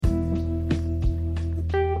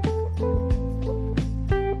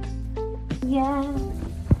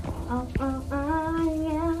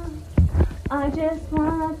just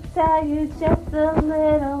wanna tell you just a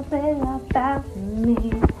little bit about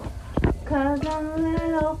me. 'Cause I'm a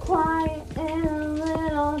little quiet and a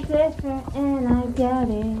little different, and I get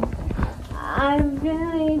it. I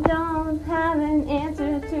really don't have an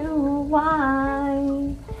answer to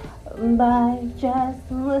why, but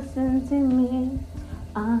just listen to me.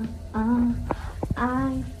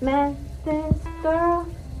 I met this girl.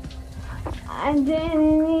 I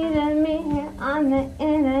didn't even meet her on the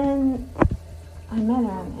internet. I met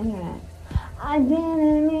her on the internet. I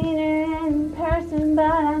didn't meet her in person,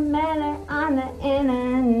 but I met her on the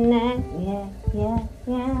internet. Yeah.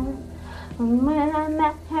 And when I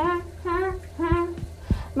met her,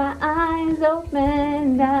 my eyes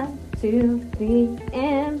opened up to the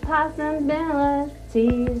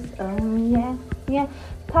impossibilities. Oh yeah,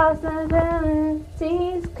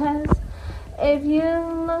 possibilities. 'Cause if you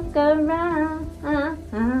look around,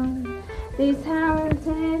 these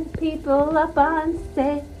talented people up on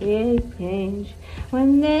stage, when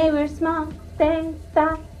they were small, they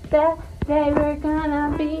thought that they were gonna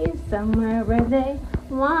be somewhere where they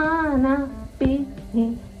wanna be,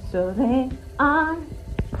 so they are.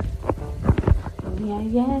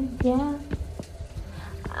 Yeah.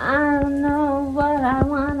 I don't know what I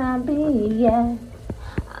wanna be yet.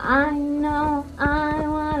 I know I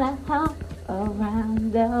wanna help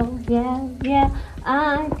around, oh yeah. I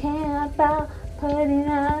care about putting a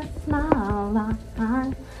smile on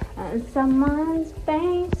someone's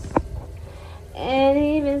face. It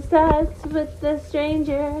even starts with the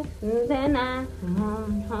stranger. Then I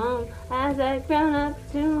home as I grown up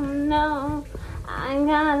to know I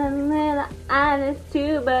got a little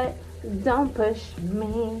attitude, but don't push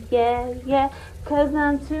me, yeah. 'Cause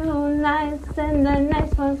I'm too nice, and the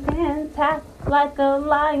nice ones can attack like a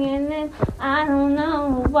lion, and I don't know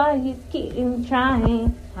why you keep trying.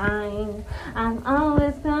 I'm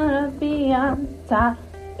always gonna be on top,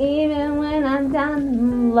 even when I'm down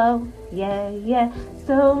low, yeah.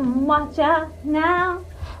 So watch out now,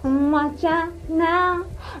 when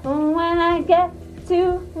I get to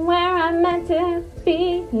where I'm meant to be,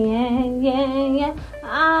 yeah. I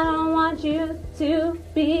don't want you to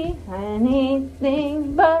be anything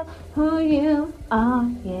but who you are,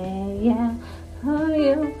 yeah. Who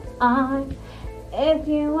you are. If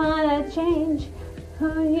you wanna change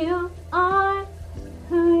who you are,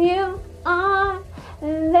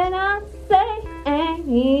 then I'll say,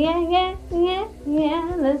 yeah.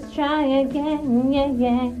 Let's try again,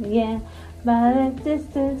 yeah. But a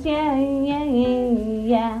distance,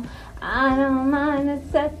 yeah. I don't mind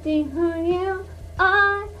accepting who you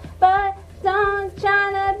are, but don't try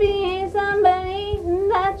to be somebody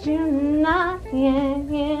that you're not,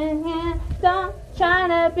 yeah. Don't try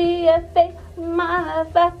to be a fake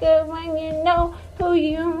motherfucker when you know who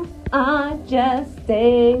you are. Just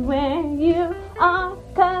stay where you are,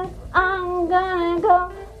 'cause I'm gonna go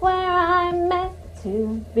where I'm meant to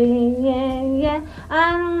be, yeah. I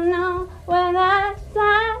don't know where that's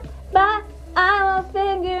at, but I will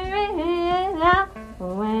figure it out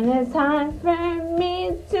when it's time for me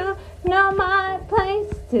to know my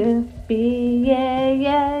place to be,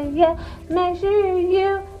 yeah. Make sure you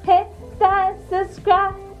hit that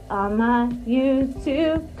subscribe on my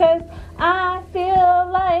YouTube, 'cause I feel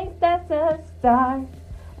like that's a start,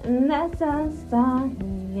 and that's a start,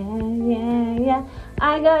 yeah.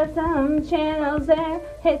 I got some channels there,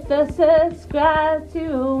 hit the subscribe to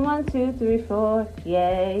 1, 2, 3, 4,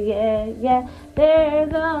 yeah. They're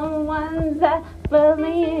the ones that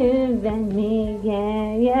believe in me,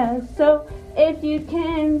 yeah. So if you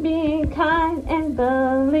can be kind and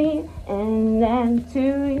believe in them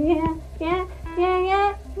too, yeah.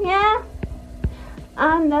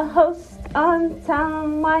 I'm the host on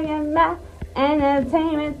Time Why I'm at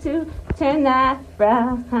Entertainment to turn that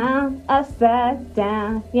frown upside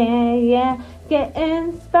down, yeah. Get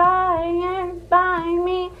inspired by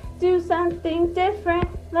me, do something different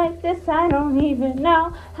like this. I don't even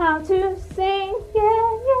know how to sing,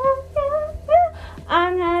 yeah.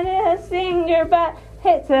 I'm not a singer, but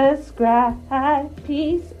hit subscribe.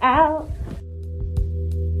 Peace out.